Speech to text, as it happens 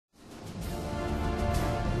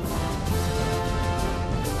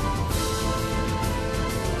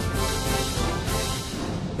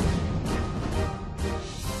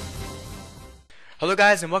Hello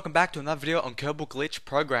guys and welcome back to another video on Kerbal Glitch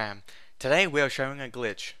Program. Today we are showing a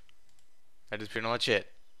glitch. That is pretty much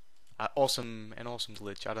it. An awesome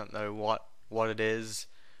glitch. I don't know what it is,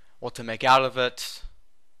 what to make out of it.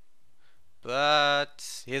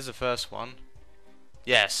 But here's the first one.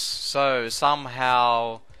 Yes, so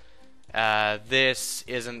somehow this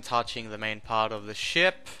isn't touching the main part of the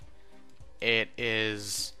ship. It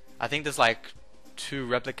is, I think there's like two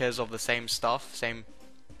replicas of the same stuff, same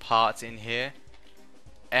parts in here.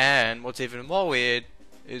 And what's even more weird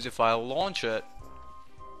is if I launch it,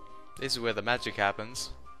 this is where the magic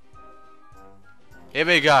happens. Here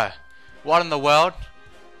we go. What in the world?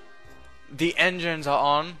 The engines are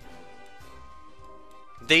on.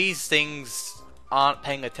 These things aren't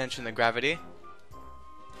paying attention to gravity.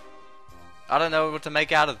 I don't know what to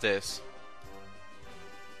make out of this.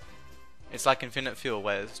 It's like infinite fuel.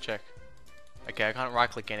 Wait, let's check. Okay, I can't right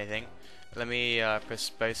click anything. Let me press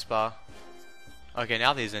spacebar. Okay,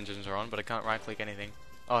 now these engines are on, but I can't right click anything.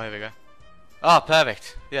 Oh, here we go. Oh,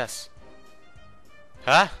 perfect. Yes.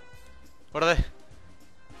 Huh? What are they?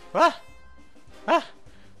 What? Huh?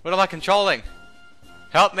 What am I controlling?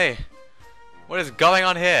 Help me. What is going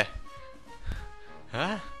on here?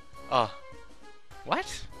 Huh? Oh.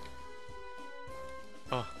 What?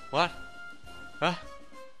 Oh, what? Huh?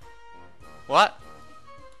 What?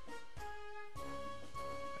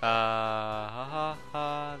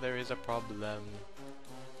 There is a problem.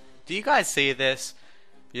 Do you guys see this?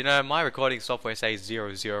 You know, my recording software says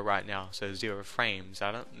 00 right now, so 0 frames.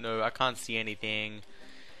 I don't know, I can't see anything.